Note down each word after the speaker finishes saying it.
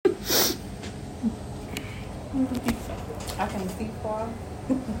I can see far.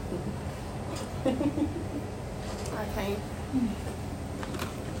 I can't.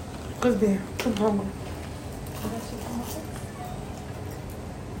 What's there? I'm hungry.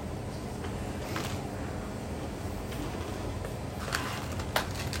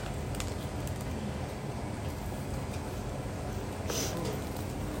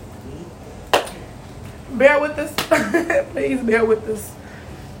 Bear with us. Please bear with us.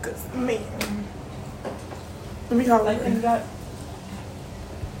 Cause man. Let me call Like it. you got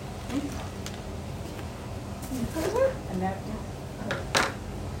a napkin.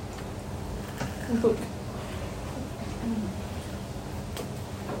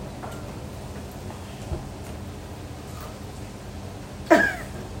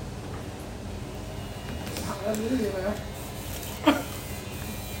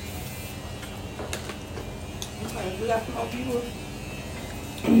 We got some more people.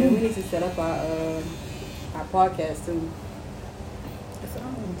 Yeah, we need to set up our podcast too.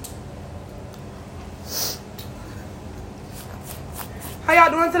 How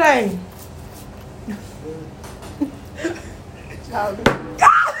y'all doing today?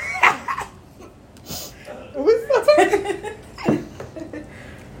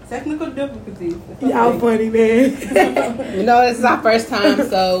 Technical difficulties. Y'all funny, man. You know, this is our first time,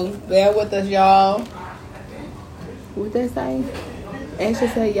 so bear with us, y'all. What they say? Ashley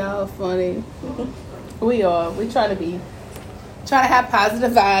said y'all funny. We are. We try to have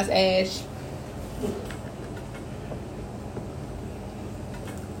positive vibes, Ash.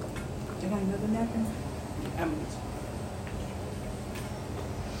 You got another napkin?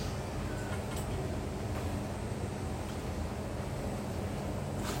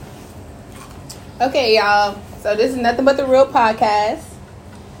 Okay, y'all. So this is Nothing But the Real podcast.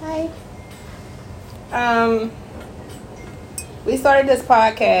 Hi. We started this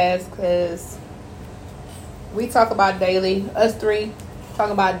podcast because we talk about us three talk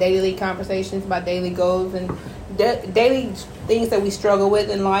about daily conversations, about daily goals and daily things that we struggle with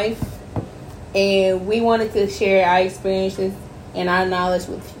in life. And we wanted to share our experiences and our knowledge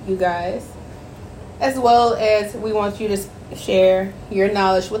with you guys, as well as we want you to share your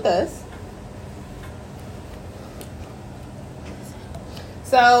knowledge with us.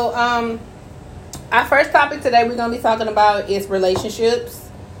 So, our first topic today we're going to be talking about is relationships.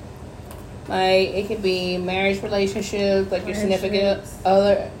 Like, it could be marriage relationships, like your significant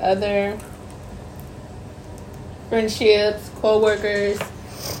other friendships, co-workers,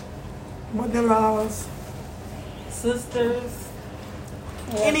 Mother-in-laws, Sisters.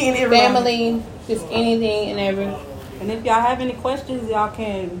 any and everybody. family, just anything and everything. And if y'all have any questions, y'all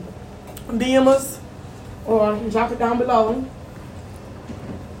can DM us or drop it down below.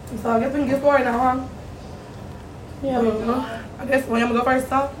 So I guess we can get started now, huh? Yeah. I guess I'm gonna go first,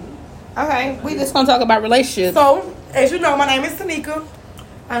 so. Okay, we just going to talk about relationships. So, as you know, my name is Tanika.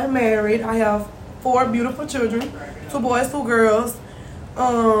 I'm married. I have 4 beautiful children, 2 boys, 2 girls.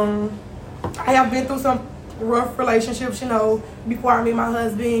 I have been through some rough relationships, you know, before I met my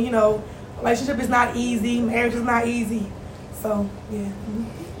husband. You know, relationship is not easy. Marriage is not easy. So, yeah.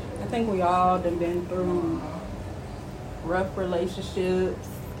 I think we all done been through rough relationships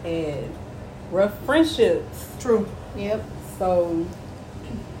and rough friendships. True. Yep. So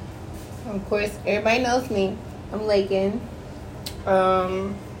Of course, everybody knows me. I'm Lakin.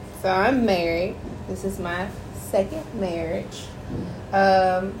 So I'm married. This is my second marriage.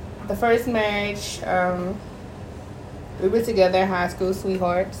 The first marriage, we were together, high school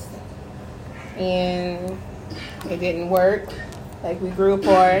sweethearts, and it didn't work. Like, we grew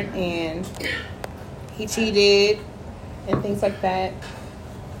apart, and he cheated, and things like that.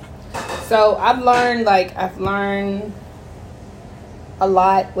 So I've learned a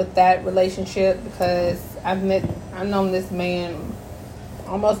lot with that relationship because I've known this man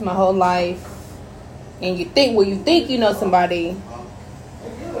almost my whole life, and you think you know somebody,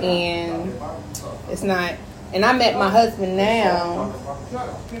 and it's not. And I met my husband now.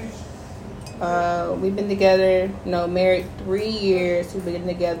 We've been together, married 3 years. We've been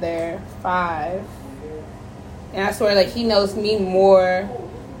together 5, and I swear, like, he knows me more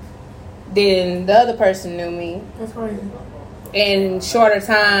than the other person knew me. That's crazy. In shorter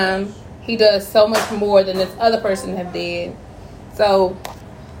time, he does so much more than this other person have did. So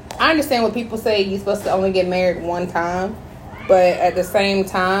I understand what people say you're supposed to only get married one time, but at the same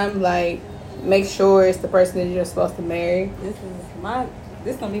time, like, make sure it's the person that you're supposed to marry.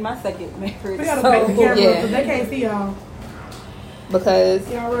 This gonna be my second marriage. We gotta make the camera yeah. because they can't see y'all. Because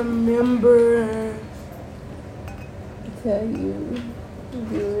Y'all remember? tell you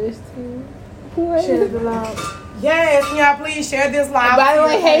viewers too. Share the live. Yes, can y'all please share this live? By the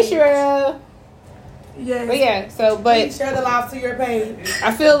way, hey Sherelle. Yes. But yeah, so Please share the live to your page.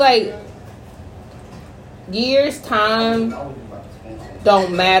 I feel like years, time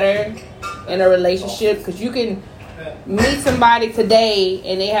don't matter in a relationship because you can meet somebody today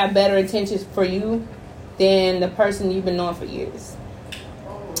and they have better intentions for you than the person you've been knowing for years.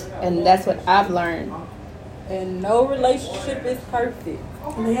 And that's what I've learned. And no relationship is perfect.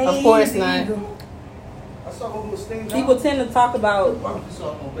 Of course not. People tend to talk about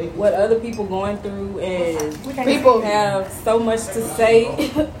what other people going through, and People have so much to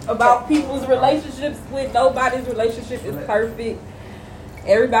say about people's relationships. With nobody's relationship is perfect.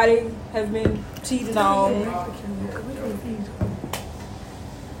 Everybody has been cheated on.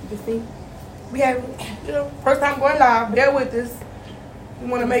 You see, we have, first time going live. Bear with us. We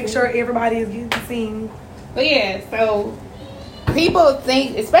want to make sure everybody is getting seen. But yeah, so people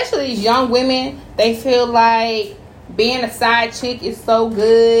think, especially these young women, they feel like being a side chick is so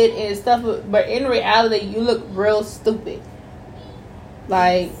good and stuff, but in reality, you look real stupid.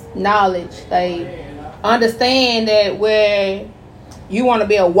 Like, knowledge, like, understand that where you want to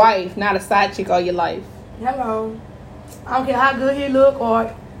be a wife, not a side chick all your life. Hello. I don't care how good he look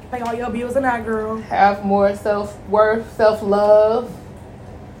or pay all your bills or not, girl. Have more self-worth, self-love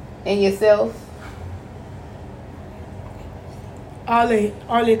in yourself. All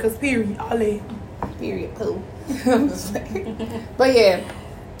that, cause period, all that. Period, poo. But yeah,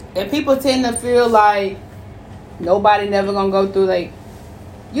 and people tend to feel like nobody never gonna go through, like,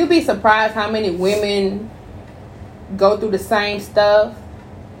 you'd be surprised how many women go through the same stuff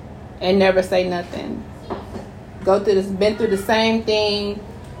and never say nothing. Been through the same thing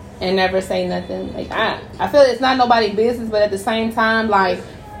and never say nothing. Like, I feel it's not nobody's business, but at the same time, like,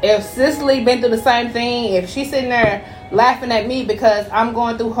 if Cicely been through the same thing, if she's sitting there laughing at me because I'm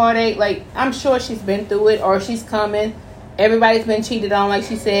going through heartache, like, I'm sure she's been through it or she's coming. Everybody's been cheated on, like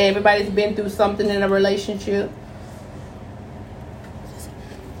she said. Everybody's been through something in a relationship.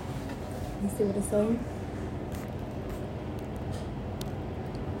 You see what it's saying?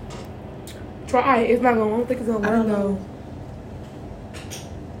 Try it. It's not gonna. I don't think it's gonna I work don't know.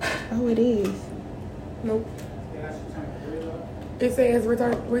 Oh, it is. Nope. It says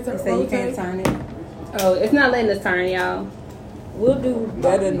return. They say you can't turn it. Oh, it's not letting us turn, y'all. We'll do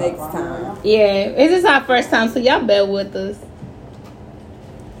better next time. Yeah, this is our first time, so y'all bear with us.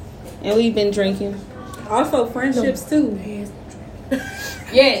 And we've been drinking. Also, friendships too.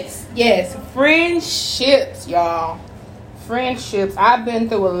 Yes. Friendships, y'all. Friendships. I've been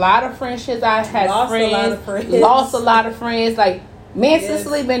through a lot of friendships. I've had Lost friends. a lot of friends. Lost a lot of friends. Like, me and Yes.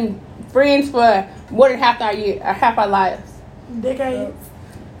 Cicely been friends for more than half our lives. Decades.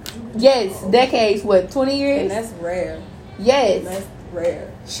 Yes, decades. What, 20 years? And that's rare. Yes. That's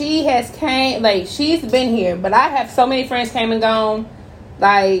rare. She has came, like, she's been here, but I have so many friends came and gone.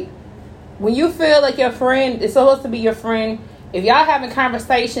 Like, when you feel like your friend is supposed to be your friend, if y'all having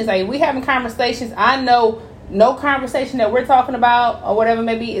conversations, like, we having conversations, I know no conversation that we're talking about or whatever it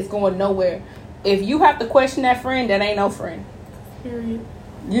may be is going nowhere. If you have to question that friend, that ain't no friend. Period.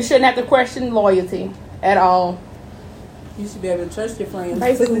 You shouldn't have to question loyalty at all. You should be able to trust your friends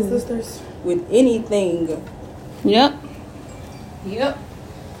Basically, too, sisters. with anything. Yep.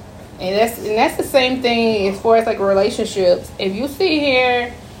 And that's the same thing as far as, like, relationships. If you sit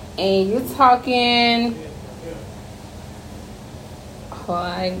here and you talking,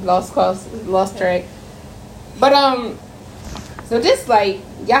 I lost track. But so just, like,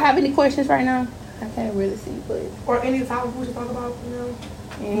 y'all have any questions right now? I can't really see, but Or any topic we should talk about,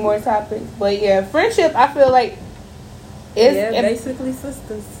 any more topics. But yeah, friendship, I feel like Basically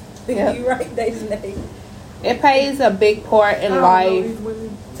sisters. Yeah. You right, Dejanay. it plays a big part in I don't know life these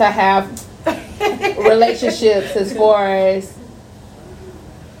women. to have relationships as far as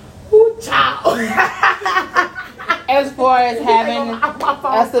Ooh, child. as far as having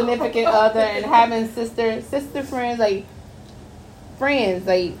a significant other and having sister friends, like friends,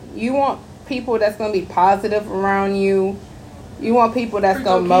 like, you want people that's gonna be positive around you. You want people that's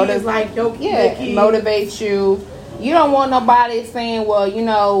gonna motivate, like your motivate you. You don't want nobody saying, well, you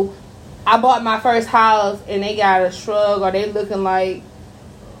know, I bought my first house and they got a shrug or they looking like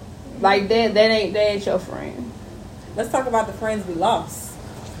that ain't your friend. Let's talk about the friends we lost.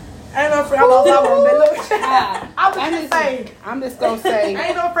 Ain't no friends I lost, I want back. I'm just gonna say.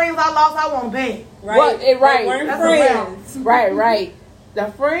 Ain't no friends I lost, I want back. Right? They weren't That's friends. Right.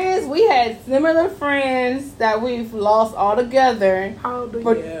 The friends, we had similar friends that we've lost altogether. How do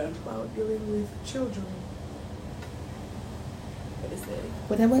But- you about dealing with children? What is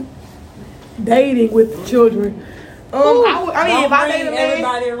it? What? Dating with children. I mean, Don't if I bring date a man,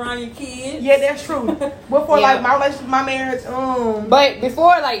 everybody around your kids. yeah, that's true. But for like my relationship, my marriage, But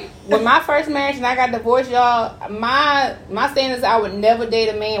before, like, with my first marriage and I got divorced, y'all, my standards, I would never date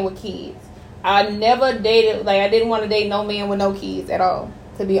a man with kids. I never dated, like, I didn't want to date no man with no kids at all,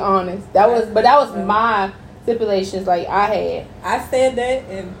 to be honest. That was my stipulations, like, I had. I said that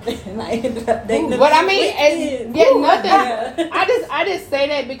and I ended up dating. But I mean, nothing. Yeah. I just say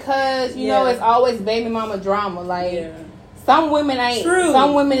that because you know it's always baby mama drama. Like some women ain't. True.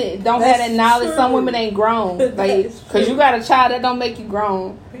 Some women don't have that knowledge. True. Some women ain't grown. Like because you got a child that don't make you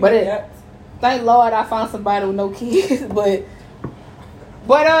grown. But thank Lord I found somebody with no kids. But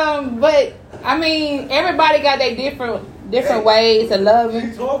I mean everybody got their different ways of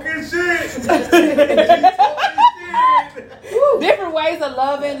loving. Talking shit. Different ways of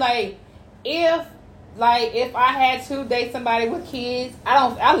loving. Like if I had to date somebody with kids,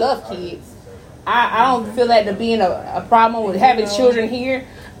 I love kids. I don't feel that to being a problem with having children here.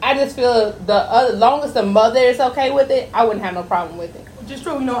 I just feel long as the mother is okay with it, I wouldn't have no problem with it. which is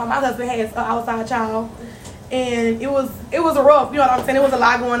true. You know, my husband has an outside child, and it was rough. You know what I'm saying? It was a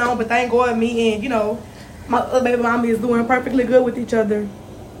lot going on, but thank God, me and my other baby mama is doing perfectly good with each other.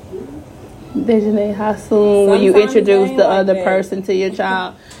 Dejanay, how soon will you introduce the other person to your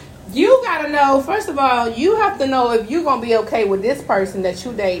child? You gotta know, first of all, you have to know if you're gonna be okay with this person that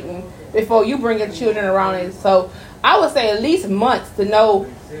you dating before you bring your children around it. So I would say at least months to know.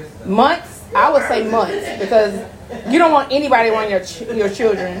 Months, I would say months, because you don't want anybody around your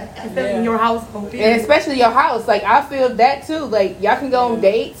children. Especially in your household. And especially your house. Like, I feel that too. Like, y'all can go on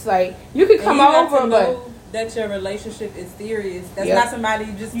dates. Like, you can come over, but that your relationship is serious. That's not somebody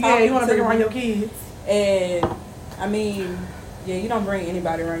you just talking you want to bring around your kids. And I mean, you don't bring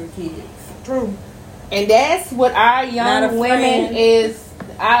anybody around your kids. True. And that's what our young women is.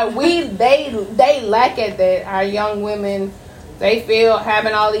 They lack at that. Our young women, they feel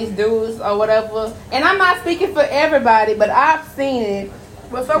having all these dudes or whatever. And I'm not speaking for everybody, but I've seen it.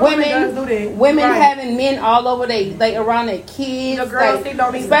 Well, some women do that. Women having men all over around their kids. The girls,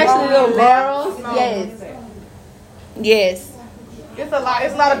 especially little girls. Yes. It's a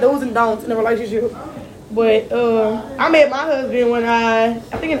lot of do's and don'ts in a relationship. But I met my husband when I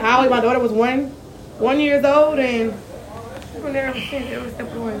think in Iowa, my daughter was 1 year old, and we've been there ever since. Ever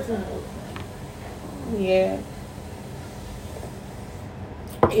step one too. Yeah.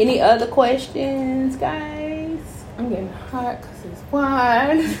 Any other questions, guys? I'm getting hot because it's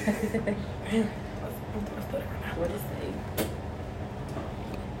wine. What is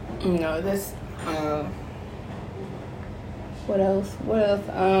it? No, this. What else?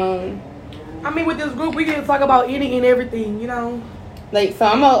 I mean, with this group, we can talk about any and everything, Like, so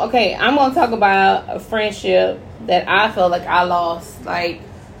I'm gonna talk about a friendship that I feel like I lost. Like,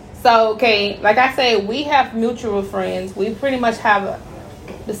 so like I said, we have mutual friends. We pretty much have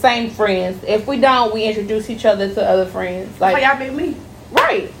the same friends. If we don't, we introduce each other to other friends. Like, y'all met me,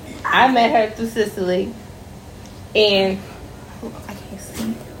 right? I met her through Cicely, and I can't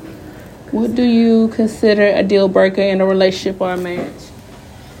see. What do you consider a deal breaker in a relationship or a marriage?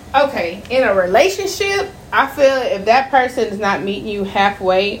 Okay, in a relationship, I feel if that person is not meeting you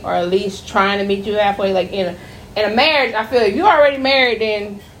halfway, or at least trying to meet you halfway, like in a marriage, I feel if you already married,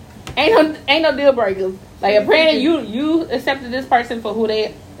 then ain't no deal breakers. Like, apparently you accepted this person for who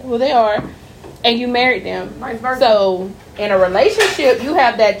they are, and you married them. Vice versa. So in a relationship, you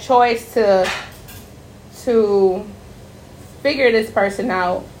have that choice to figure this person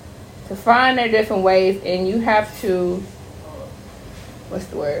out, to find their different ways, and you have to. What's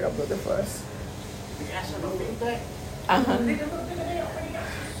the word I'm looking for?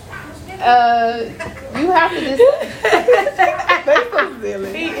 You have to just. That's so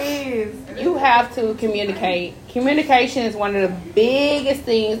silly. He is. You have to communicate. Communication is one of the biggest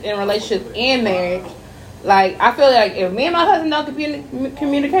things in relationships and marriage. Like, I feel like if me and my husband don't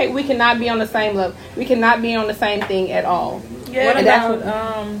communicate, we cannot be on the same level. We cannot be on the same thing at all. Yeah. What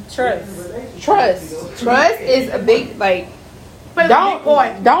about trust? Trust is a big, like.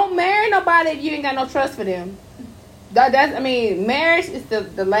 Don't marry nobody if you ain't got no trust for them. Marriage is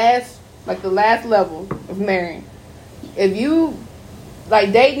the last level of marrying. If you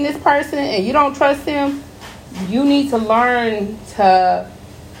like dating this person and you don't trust him, you need to learn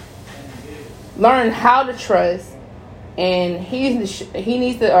how to trust, and he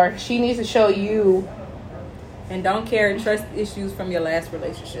needs to show you. And don't carry trust issues from your last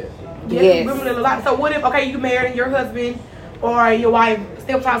relationship. Yes. A lot. So what if you married and your husband or your wife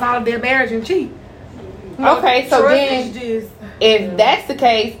steps outside of their marriage and cheat? Okay, so then if that's the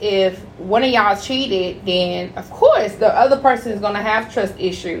case, if one of y'all cheated, then of course the other person is going to have trust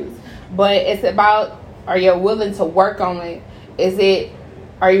issues. But it's about Are you willing to work on it?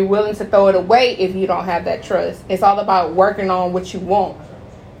 Are you willing to throw it away if you don't have that trust? It's all about working on what you want.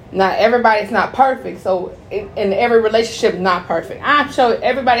 Not everybody's not perfect, so in every relationship, not perfect. I'm sure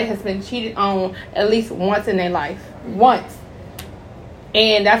everybody has been cheated on at least once in their life. Once.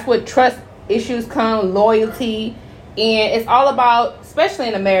 And that's what trust issues come, loyalty. And it's all about, especially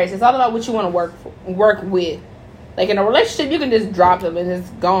in a marriage, it's all about what you want to work with. Like in a relationship, you can just drop them and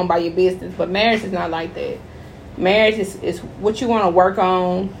just go on by your business. But marriage is not like that. Marriage is what you want to work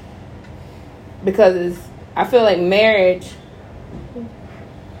on. Because I feel like marriage...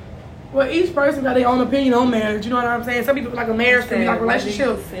 Well, each person got their own opinion on marriage. You know what I'm saying? Some people like a marriage, some people like a relationship.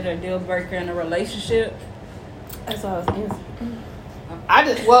 Do you consider a deal breaker in a relationship? That's what I was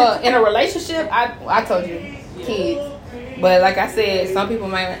answering. In a relationship, I told you, kids. But like I said, some people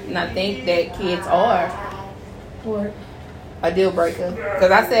might not think that kids are What? a deal breaker.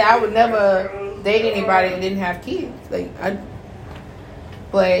 Because I said I would never date anybody that didn't have kids.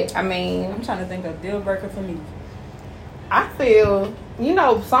 But I mean, I'm trying to think of deal breaker for me. I feel,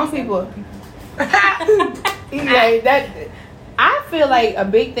 some people, I feel like a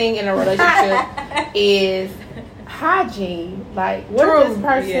big thing in a relationship is hygiene. Like, what if this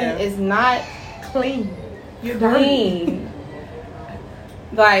person is not clean? You're clean.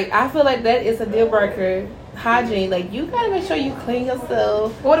 Like, I feel like that is a deal breaker. Hygiene. Like, you gotta make sure you clean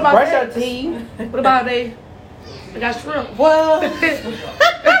yourself. What about brush that? your teeth? What about they got shrimp? Well, shrimp,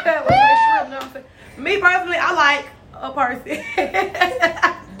 me personally, I like a person.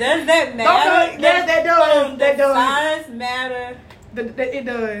 Does that matter? Yes, that does. That does. Size matter. It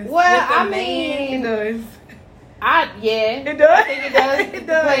does. Well, I mean, it does. It does. I think it does. It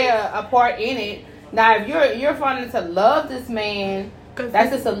does. Play a part in it. Now, if you're finding to love this man,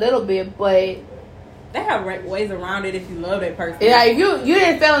 that's just a little bit, but they have ways around it if you love that person. Yeah, if you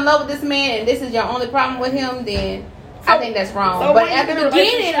didn't fall in love with this man and this is your only problem with him, then I think that's wrong. So but at the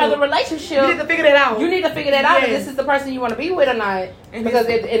beginning of the relationship, you need to figure that out. If this is the person you want to be with or not. Because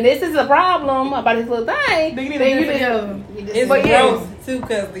if this is a problem about this little thing, then you need to it's gross too,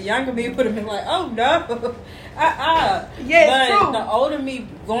 because the younger me put him in like, oh no. Yeah, but true. the older me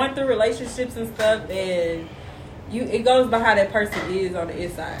going through relationships and stuff, and it goes by how that person is on the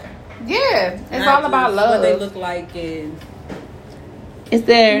inside. Yeah, it's all about love. What they look like and it's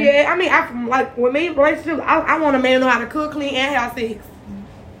there. Yeah, I mean, with me relationships, I want a man to know how to cook, clean, and have sex.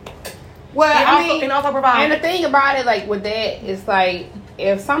 Well, and also provide. And the thing about it, like with that, is like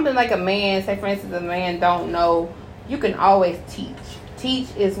if something like a man, say for instance, a man don't know, you can always teach. Teach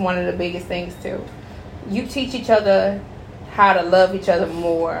is one of the biggest things too. You teach each other how to love each other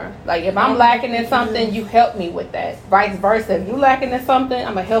more. Like if I'm lacking in something, you help me with that. Vice versa. If you lacking in something,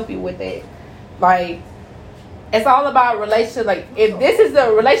 I'm gonna help you with it. Like it's all about relationship. Like if this is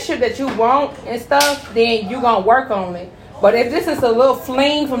the relationship that you want and stuff, then you gonna work on it. But if this is a little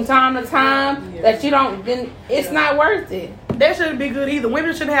fling from time to time that you don't, then it's not worth it. That shouldn't be good either.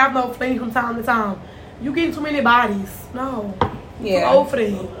 Women shouldn't have no fling from time to time. You get too many bodies. No. Yeah. Too old for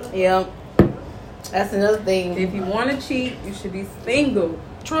that. Yeah. That's another thing. If you want to cheat, you should be single.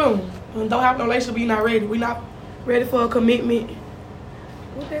 True. And don't have no relationship, you're not ready. We're not ready for a commitment.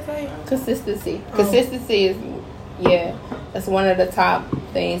 What they say? Consistency. Consistency is, that's one of the top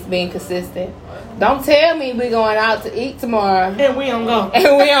things, being consistent. Don't tell me we're going out to eat tomorrow. And we don't go.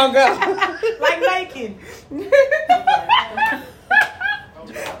 Like Lincoln.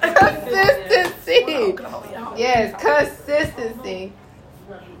 Consistency. Yes, consistency.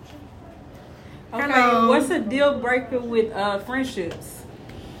 Okay, what's a deal breaker with friendships?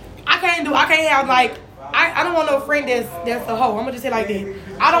 I can't have like I don't want no friend that's a hoe. I'm gonna just say it like that.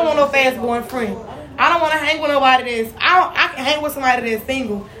 I don't want no fast born friend. I don't want to hang with nobody I can hang with somebody that's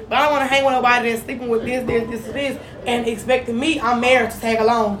single, but I don't want to hang with nobody that's sleeping with this, and expecting me, I'm married, to tag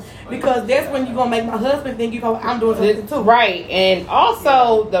along, because that's when you're gonna make my husband think I'm doing something too. Right, and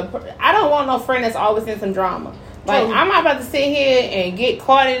also I don't want no friend that's always in some drama. Like, I'm not about to sit here and get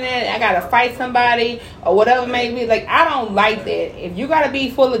caught in it. I gotta fight somebody or whatever it may be. Like, I don't like that. If you gotta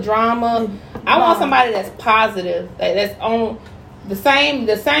be full of drama, I want somebody that's positive, that's on the same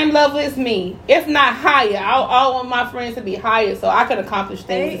level as me, if not higher. I want my friends to be higher so I can accomplish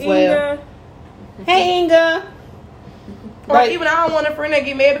things as well. Hey, Inga. Or even I don't want a friend that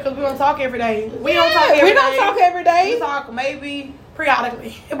get mad because we don't talk every day. We don't talk every day. We talk maybe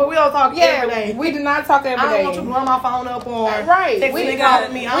periodically, but we don't talk every day. We do not talk every day. I don't want you blowing my phone up or texting me,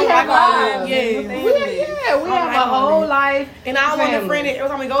 calling me. I don't like all that. We have a whole life. And I don't want a friend that every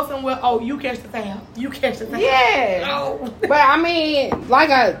time we go somewhere, you catch the tab. Yeah. No. But I mean,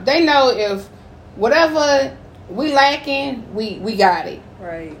 they know if whatever we lacking, we got it.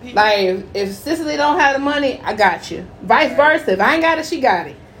 Right. Like, if Cicely don't have the money, I got you. Vice versa. If I ain't got it, she got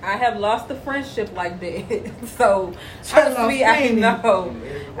it. I have lost a friendship like that. So, trust me, I know.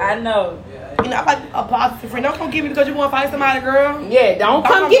 I know. You know, I'm like a positive friend. Don't come get me because you want to fight somebody, girl. Yeah, don't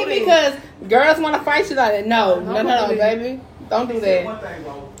come get me because girls want to fight you like that. No, baby. Don't do that.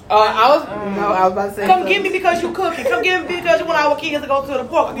 I was about to say. Come get me because you cooking. Come get me because you want our kids to go to the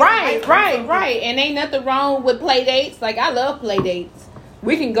park. Right. And ain't nothing wrong with play dates. Like, I love play dates.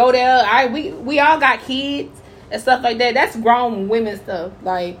 We can go there. We all got kids and stuff like that. That's grown women stuff.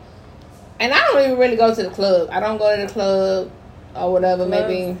 Like, and I don't even really go to the club. I don't go to the club or whatever.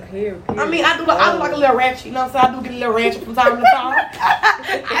 Maybe. I mean, I do like a little ratchet. You know what I'm saying? I do get a little ratchet from time to time.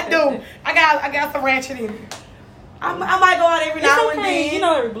 I do. I got some ratchet in me. I might go out every now and then. You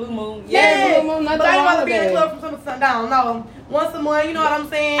know, every blue moon. Yeah, blue moon. But I ain't want to be in the club from sun to sundown. No, once a month. You know what I'm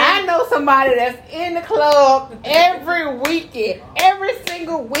saying? I know somebody that's in the club every weekend, every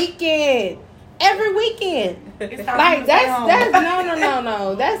single weekend, every weekend. Like that's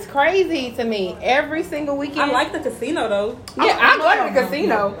no. That's crazy to me. Every single weekend. I like the casino though. Yeah, I go to the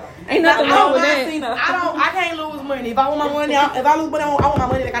casino. Ain't nothing wrong with that. I can't lose money. If I want my money, I want my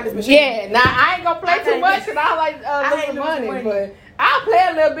money. I got this machine. Yeah, now I ain't gonna play too much because I like losing money, but I'll play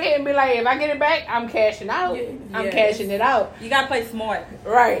a little bit and be like, if I get it back, I'm cashing out. Yeah. I'm cashing it out. You gotta play smart,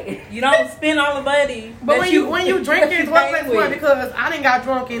 right? You don't spend all the money. But when you drink, it's one play smart because I didn't got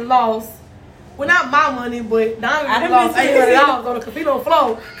drunk and lost. Well, not my money, but I lost $800 on the casino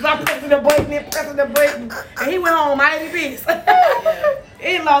floor because I'm pressing the button, and he went home mighty pissed.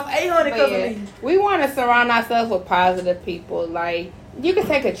 He lost $800 because of me. We want to surround ourselves with positive people. Like, you can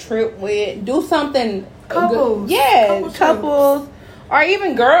take a trip with, do something. Couples. Good. Yeah, couples. Or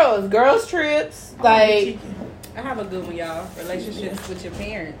even girls trips. Like, I have a good one, y'all. Relationships with your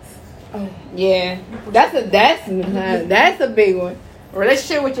parents. Oh, yeah, that's a big one.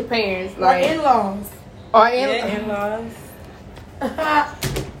 Relationship with your parents, like in-laws. In-laws.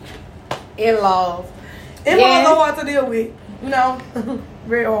 In-laws are hard to deal with. You know,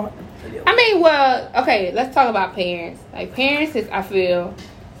 very hard to deal with. I mean, well, okay, let's talk about parents. Like, parents is, I feel,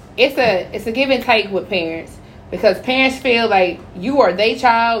 it's a give and take with parents. Because parents feel like you are their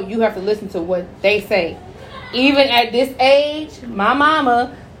child, you have to listen to what they say. Even at this age, my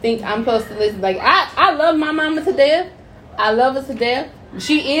mama thinks I'm supposed to listen. Like, I love my mama to death. I love her to death.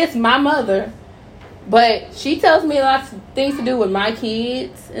 She is my mother. But she tells me lots of things to do with my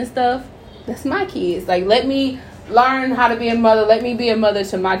kids and stuff. That's my kids. Like, let me learn how to be a mother. Let me be a mother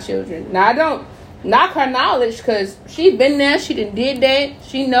to my children. Now, I don't knock her knowledge because she's been there. She did that.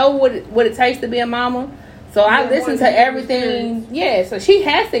 She know what it takes to be a mama. So I listen to everything. Yeah, so she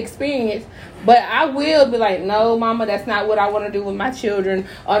has the experience. But I will be like, no, mama, that's not what I want to do with my children.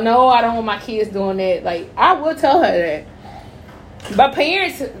 Or no, I don't want my kids doing that. Like, I will tell her that. But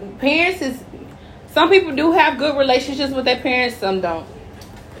parents is, some people do have good relationships with their parents, some don't.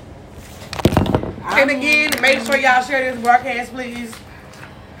 And again, make sure y'all share this broadcast, please.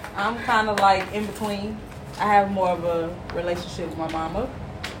 I'm kind of like in between. I have more of a relationship with my mama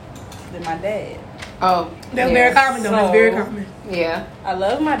than my dad. Oh, that's very common, though. That's very common. Yeah, I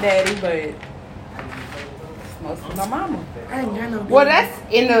love my daddy, but it's mostly my mama. I ain't got no. Well, that's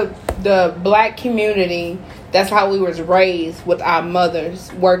in the black community. That's how we was raised with our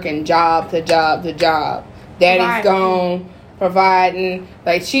mothers working job to job to job. Daddy's gone, providing.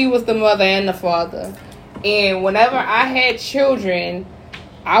 Like, she was the mother and the father. And whenever I had children,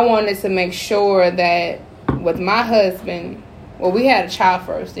 I wanted to make sure that with my husband, well, we had a child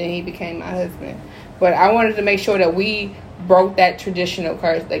first, then he became my husband. But I wanted to make sure that we broke that traditional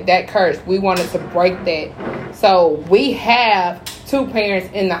curse. Like, that curse, we wanted to break that. So we have two parents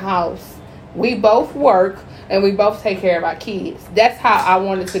in the house. We both work and we both take care of our kids. That's how I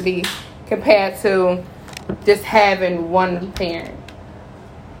wanted to be compared to just having one parent.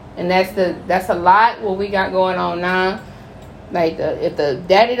 And that's a lot what we got going on now. Like, if the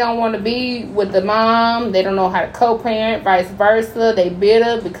daddy don't want to be with the mom, they don't know how to co-parent, vice versa. They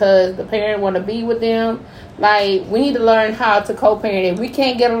bitter because the parent want to be with them. Like, we need to learn how to co-parent. If we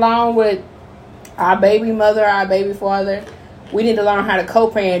can't get along with our baby mother, our baby father, we need to learn how to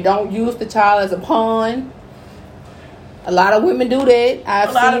co-parent. Don't use the child as a pawn. A lot of women do that.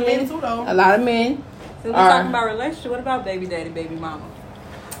 A lot of men too, though. A lot of men. So we're talking about relationship. What about baby daddy, baby mama?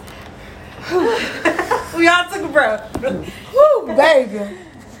 We all took a breath. Woo, baby.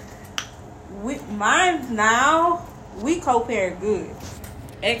 Mine now, we co-parent good.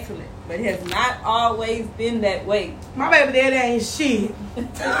 Excellent. But it has not always been that way. My baby daddy ain't shit.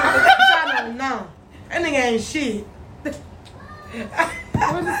 I don't know. That nigga ain't shit.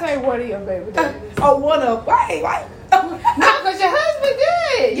 What did you say? What are your baby daddies? Oh, what up? Wait. No, because your husband been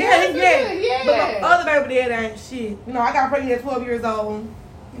good. Yeah, he's good. Good. Yeah. But my other baby daddy ain't shit. You know, I got pregnant at 12 years old.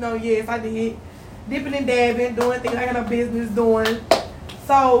 You know, yes, I did. Dipping and dabbing, doing things I got no business doing.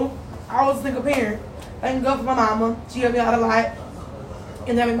 So, I was a single parent. Thank God for my mama. She helped me out a lot.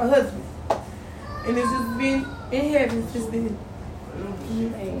 And having my husband. And it's just been in heaven. It's just been.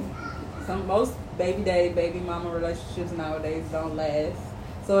 Most baby daddy, baby mama relationships nowadays don't last.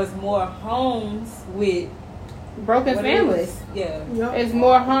 So it's more homes with broken families. Yeah. Yep. It's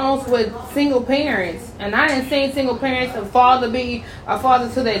more homes with single parents. And I didn't see single parents, a father be a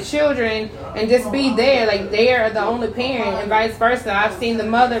father to their children and just be there. Like they are the only parent and vice versa. I've seen the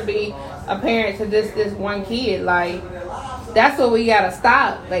mother be a parent to this one kid. Like that's what we gotta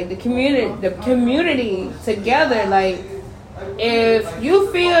stop. Like the community together, like if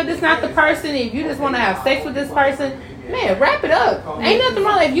you feel this not the person, if you just want to have sex with this person, man, wrap it up. Ain't nothing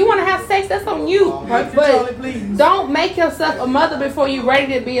wrong. If you want to have sex, that's on you. But don't make yourself a mother before you're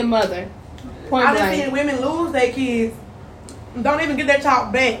ready to be a mother. Point I've blank. seen women lose their kids. Don't even get their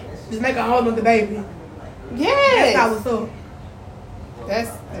child back. Just make a whole nother baby. Yes. That's how it's up.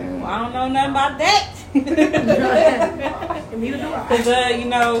 That's Well, I don't know nothing about that. Neither do I. Because, you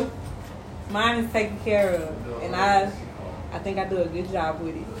know, mine is taken care of. And I think I do a good job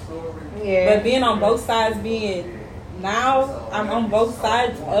with it. yeah. But being on both sides, now I'm on both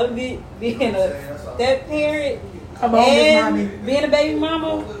sides of it, being a step parent Come on, Miss Mommy. and being a baby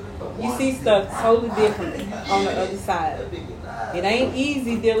mama, you see stuff totally different on the other side. It ain't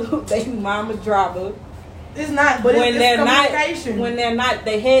easy dealing with baby mama drama. It's not, but it's communication. When they're not,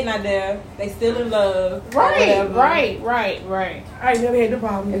 they head not there, they still in love. Right. I ain't never had the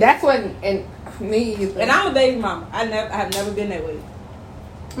problem. And that's what and me either. And I'm a baby mama. I have never been that way.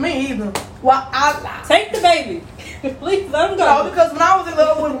 Me either. well, Take the baby. Please let him No, go. because when I was in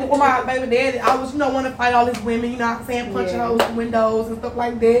love with my baby daddy, I was, wanting to fight all these women, you know what I'm saying, punching holes in windows and stuff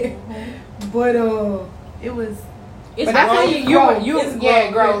like that. But it was. but that's how you grow.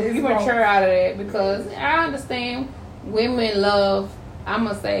 grow. It's You mature out of that because I understand women love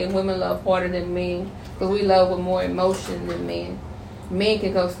harder than men because we love with more emotion than men. Men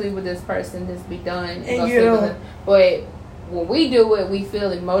can go sleep with this person, just be done, and go sleep with them. But when we do it, we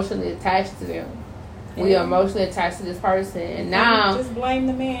feel emotionally attached to them. We are emotionally attached to this person, and now just blame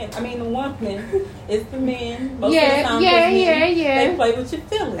the man. I mean, the woman. It's the men. Most Yeah, of the time, yeah, it's men. yeah. They play with your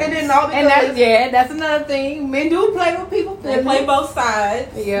feelings. And then all and that's another thing. Men do play with people. They play both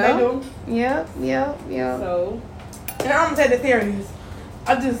sides. Yeah. They do. Yeah. So And I'm gonna take the serious.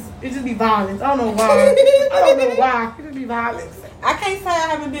 It just be violence. I don't know why. It just be violence. I can't say I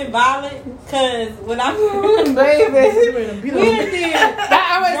haven't been violent because when I Baby. we did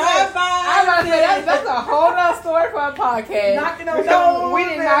drive-by. That's a whole other story for a podcast. Knocking on doors. We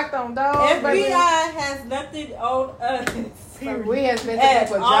didn't knock on doors. FBI has nothing on us. We have been At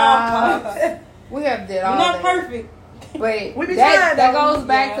to for all jobs. costs. We have did all We're not that. perfect. But We be that trying, goes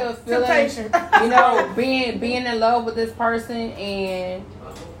back Yeah. to feeling, Temptation. you know, being in love with this person and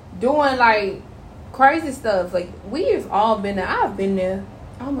doing like crazy stuff. Like we have all been there. I've been there.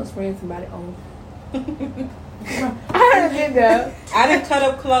 I almost ran somebody on. I have been there. I done cut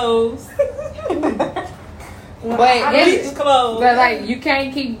up clothes. But Bleach clothes. but like you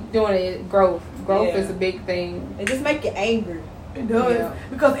can't keep doing it. Growth Yeah. is a big thing. It just make you angry. It does. Yeah.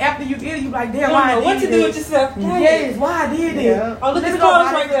 Because after you did it, you be like, You damn, don't why I know what did to do with it. yourself. Yes, why I did it. Yeah. Oh, look Let at me the go clothes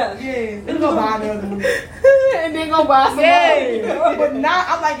buy right there. Yes, let me go buy another one. And then go buy some more. Yeah, but now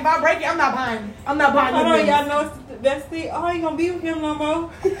I'm like, if I break it, I'm not buying it. I'm not buying Hold on, it. y'all know it's the best thing. Oh, you gonna be with him no more.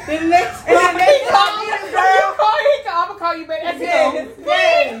 Then next And then next I'm time, gonna call you back. That's yes, him.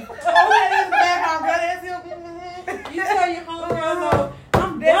 yes. Oh, that is the background girl. That's him. you tell your homegirl, no,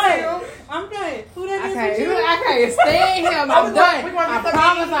 I'm That's done. him. I'm done. Who that I is can't. with you? I can't stand him. I'm We done. gonna I do something.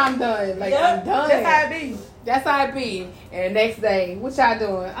 promise I'm done. Like Yep. I'm done. That's how it be. That's how it be. And the next day, what y'all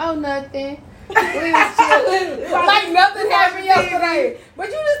doing? Oh, nothing. We was chilling. Like nothing happened yesterday. But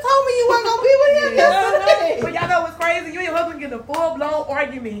you just told me you weren't gonna be with him yesterday. But y'all know what's crazy? You and your husband get a full blown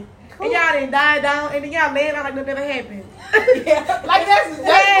argument. And y'all didn't die down, and then y'all laying out like nothing ever happened. Like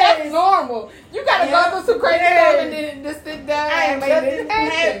that's normal. You gotta go through some crazy stuff and then just sit down and make it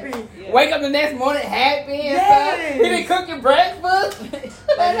happen. Yeah. Wake up the next morning happy and Yes. stuff. He didn't cook your breakfast.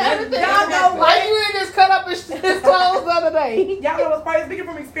 And everything. Y'all know Why what? you didn't just cut up his clothes the other day? Y'all know what's crazy? Speaking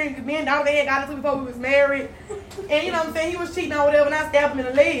from experience, because me and Donald, they had got into it before we was married. And you know what I'm saying? He was cheating on whatever, and I stabbed him in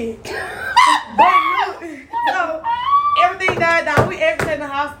the leg. But so everything died down. We everything in the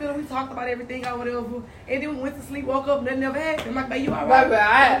hospital. We talked about everything or whatever. And then we went to sleep, woke up, nothing ever happened. I'm like, baby, you all right? Baby,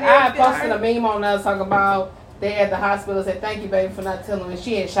 I posted a meme on us talking about they at the hospital said thank you baby for not telling me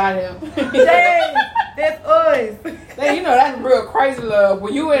she had shot him. Dang, That's us. Then you know that's real crazy love.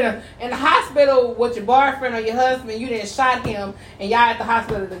 When you in the hospital with your boyfriend or your husband, you didn't shot him, and y'all at the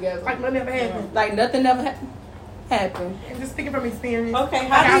hospital together. Like nothing ever happened. Like nothing ever happened. And just speaking from experience. Okay,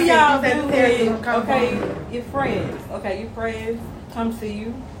 Like how I do said, y'all you said do the therapy it? don't come Okay, from. your friends. Okay, your friends come to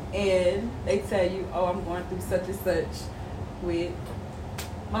you and they tell you, "Oh, I'm going through such and such with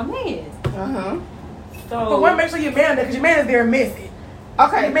my man." So, But one, make sure your man there, because your man is there messy.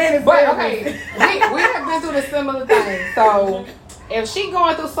 Okay, Your man is but very okay, messy. we have been through the similar thing. So if she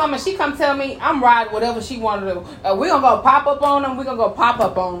going through something, she come tell me I'm riding whatever she want to do. We gonna go pop up on them. We gonna go pop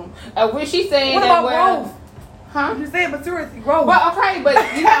up on them. When she saying What that, about well, growth? huh? You said maturity, growth. Well, okay, but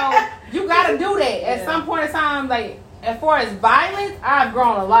you know, you gotta do that at Yeah. some point in time. Like as far as violence, I've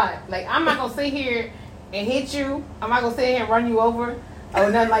grown a lot. Like I'm not gonna sit here and hit you. I'm not gonna sit here and run you over. Or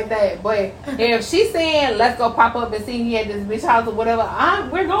nothing like that. But if she's saying let's go pop up and see me at this bitch house or whatever,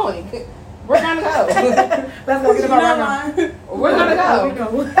 we're going. We're gonna go. Let's go get you him out know right now. We're gonna There go. we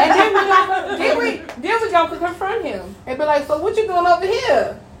go. And then we go to confront him and be like, so what you doing over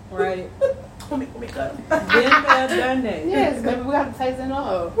here? right. Let me cut him. Been there, done that. Yes, baby, we got to taste it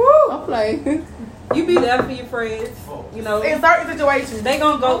up. Woo. Don't play. You be there for your friends. You know, In certain situations. they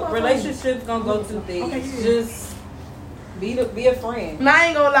gonna go. Relationships gonna go through things. Okay, yeah. Just be a friend. And I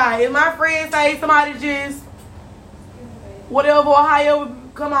ain't gonna lie. If my friend say somebody just whatever Ohio,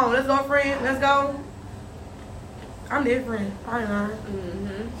 come on, let's go, friend, let's go. I'm their friend. I ain't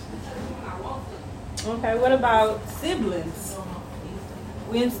lying. Okay, what about siblings?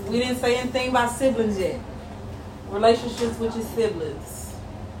 We didn't say anything about siblings yet. Relationships with your siblings.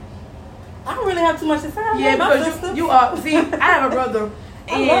 I don't really have too much to say. I love my because sisters. you are. See, I have a brother.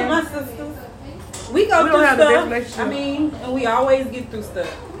 I And love my sisters. We go We through don't have the best stuff. relationship. I mean, and we always get through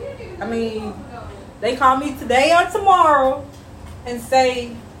stuff. I mean, they call me today or tomorrow and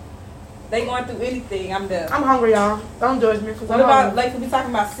say they going through anything. I'm there. I'm hungry, y'all. Don't judge me. What about, like, we talking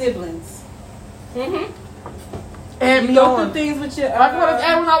about siblings? And You me go on. through things with your. Like what if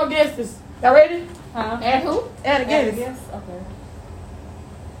everyone our guests? Y'all ready? Huh? And who? And again. Yes. Okay.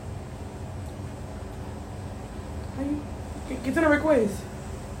 Get to the request.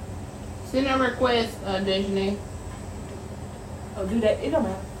 Send a request, Dejanae. Oh, do that. It don't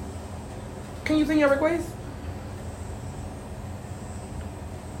matter. Can you send your request?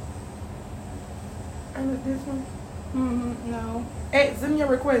 And this one? No. Hey, send me your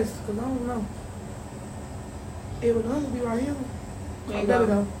request, because I don't know. It would only be right here. There you There we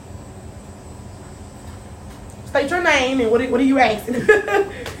go. go. State your name and what are you asking?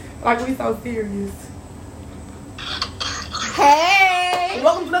 Like we so serious. Hey!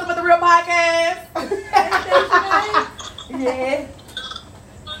 Welcome to Nothing But the Real Podcast. Yeah.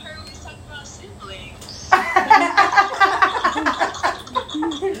 I heard we was talking about siblings.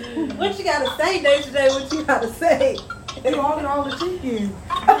 What you gotta say, Day today? What you gotta say? You all the chicken.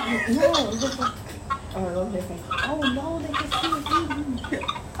 Oh no, they can see it.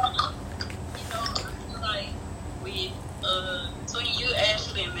 You know, I feel like with between you,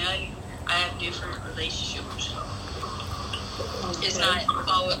 Ashley, and Melanie, I have different relationships. It's not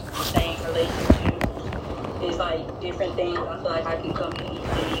always the same relationship. It's like different things. I feel like I can come to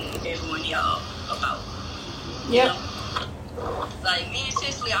everyone of y'all about. Yep. Like me and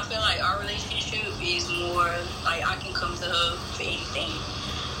Cicely, I feel like our relationship is more like I can come to her for anything.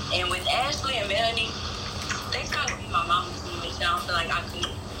 And with Ashley and Melanie, they kind of be my mama too much. I don't feel like I could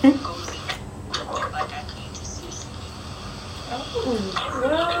go to them like I could to Cicely.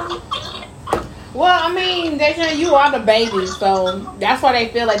 Well, I mean, Dejanae, you are the baby, so that's why they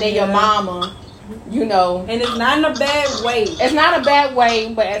feel like they're your mama. You know. And it's not in a bad way. It's not a bad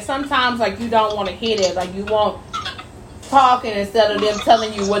way, but at sometimes, like, you don't want to hear it. Like, you want talking instead of them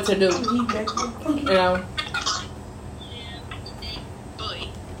telling you what to do. You know? But,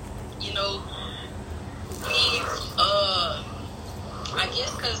 you know, me, I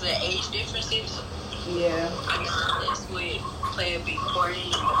guess because of the age differences, Yeah. I guess that's what play a big part in it.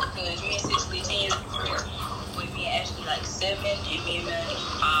 Because me and Cicely 10 years apart, with me and Ashley like 7, and me and Melanie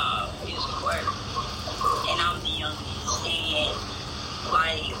 5 years apart. And I'm the youngest. And,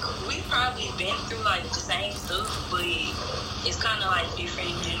 like, we probably been through, like, the same stuff, but it's kind of like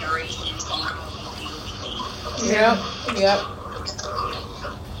different generations on how we deal with things. Yep.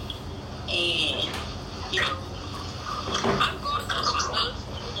 And, you know, I'm going through some stuff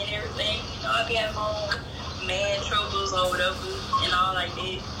and everything. You know, I be having my own man troubles or whatever and all like that.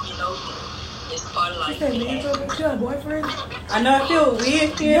 You know, it's part of like You got a boyfriend? I know I feel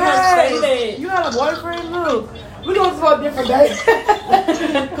weird hearing her say that. You got a boyfriend? Look. We're going to a different day.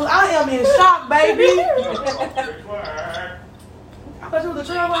 Because I am in shock, baby. I thought you was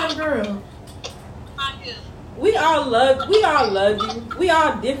a trailblazing girl. I We all love you. We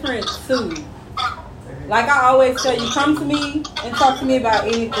all different too. Like I always tell you, come to me and talk to me about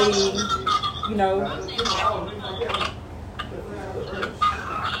anything, you know.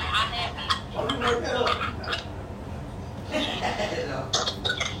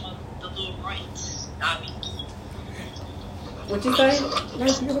 What you say?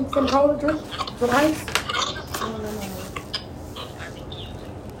 Nice, you give him some cola drink? Some ice?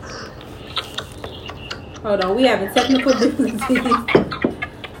 Hold on, we having technical difficulties.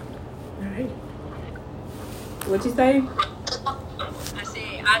 Alright. What you say? I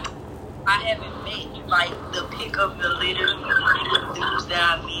said I haven't met like the pick of the litter dudes that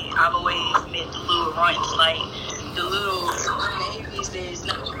I meet. I've always met the little runts, like the little babies that's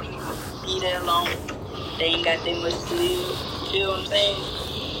not really be that long. They ain't got that much to live. You know what I'm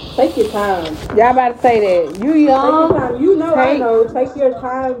saying? Take your time. Y'all about to say that. You young. Take your time. You know I know. Take your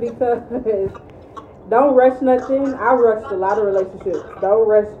time because don't rush nothing. I rushed a lot of relationships. Don't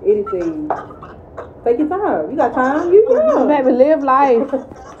rush anything. Take your time. You got time. You young. Baby, live life.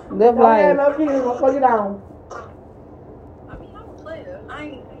 Live life. No kids, don't slow you down. I mean, I'm a player. I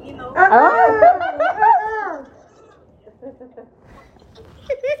ain't, you know. Nah,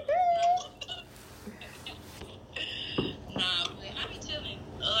 but I be chilling.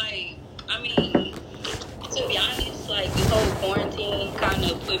 Like, I mean, to be honest, like this whole quarantine kind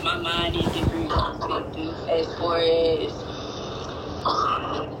of put my mind in different perspectives as far as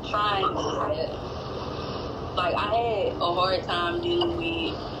trying to. Like, I had a hard time dealing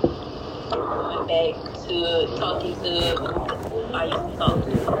with going back to talking to who I used to talk to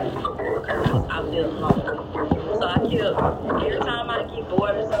because I felt alone. So I kept, every time I get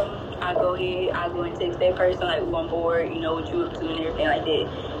bored or something, I go and text that person, like, I'm bored, you know, what you up to and everything like that.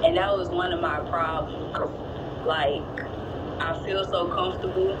 And that was one of my problems. Like, I feel so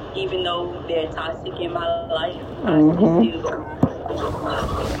comfortable, even though they're toxic in my life.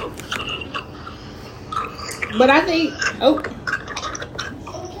 But I think,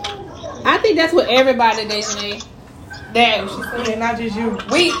 I think that's what everybody does, Janae. That not just you.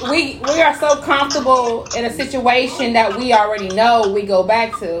 We are so comfortable in a situation that we already know we go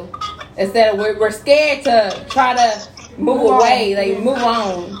back to, instead of we're scared to try to move away, like move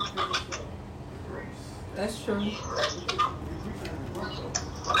on. That's true.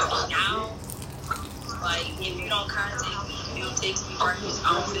 Now, like, if you don't contact me, if you don't text me first, I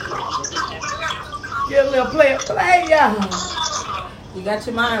don't feel like Get a little play, You got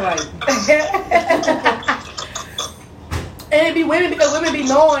your mind right. And it be women because women be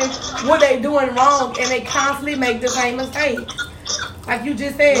knowing what they doing wrong and they constantly make the same mistake. Like you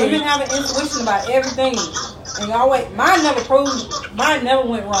just said. Women have an intuition about everything. And always, mine never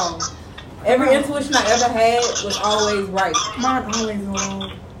went wrong. Every intuition I ever had was always right. Mine always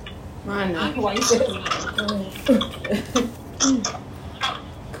wrong. Mine not. Why you said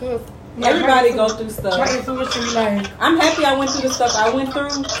Cause everybody go through stuff. my intuition be like, I'm happy I went through the stuff I went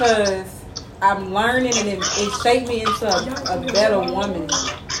through because I'm learning and it shaped me into a better woman.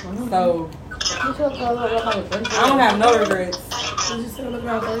 So I don't have no regrets. you just look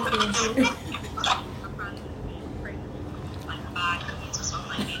around first and shit.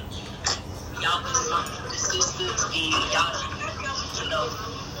 Y'all was the sisters and y'all, you know,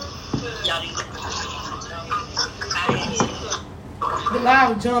 y'all didn't The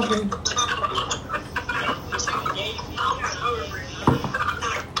loud jumping.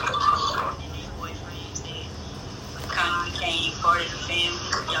 kind of became part of the family.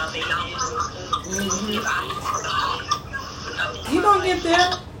 Y'all baby You gonna get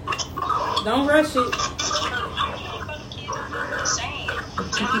there. Don't rush it. Same.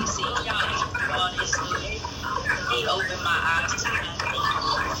 I see y'all on this stuff. It opened my eyes to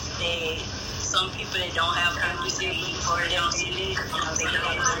that some people that don't have conversation or they don't see it, you know, they don't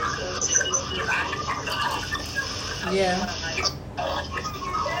Yeah.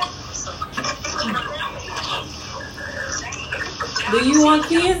 Do you want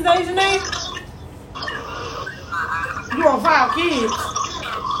kids, Dejanay? You want 5 kids?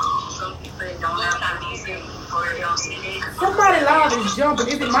 Some people that don't have conversation or they don't see it. Somebody loud is jumping.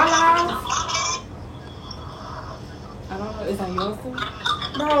 Is it my loud? I don't know. It's on yours too?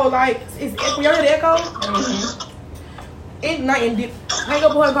 No, like, it's echo. You heard the echo? It's not in deep. Hang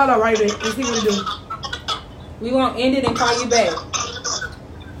up and call her right back and see what we do. We gonna end it and call you back.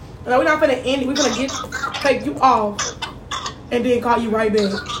 No, we're not finna end it. We're gonna take you off and then call you right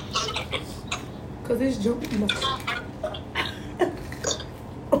back. Cause it's jumping.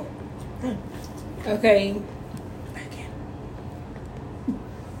 Okay.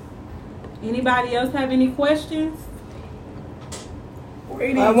 Anybody else have any questions?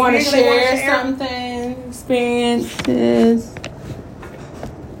 Any I want to experience they wanna share something. Experiences.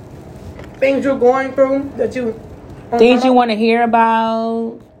 Things you're going through that you. Things you want to hear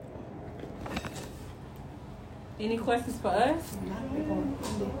about. Any questions for us?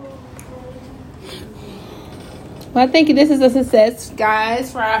 Well, I think this is a success,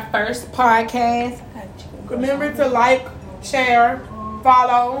 guys, for our first podcast. Remember to like, share,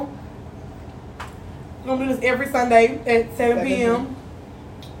 follow. We're gonna do this every Sunday at 7 p.m.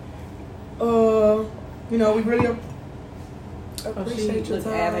 You know, we really appreciate your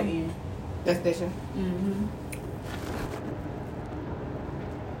time. That's Disha. Mm-hmm.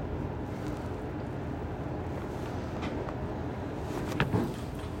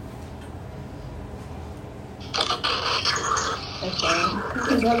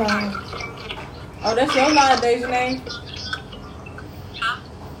 Who's your line? Oh, that's your live, Dejanay?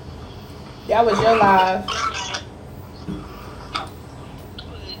 That was your live.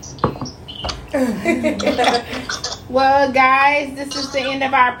 Well, guys, this is the end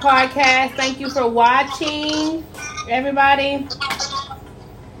of our podcast. Thank you for watching, everybody.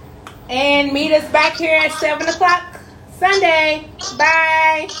 And meet us back here at 7 o'clock Sunday.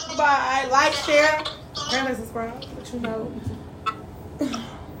 Bye. Bye. Like, share, and subscribe. But you know.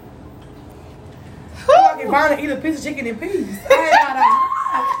 I can burn and eat a piece of chicken in peace.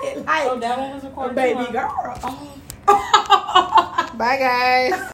 I ain't gotta Oh, that one was recorded. a baby too, girl. huh? Bye, guys.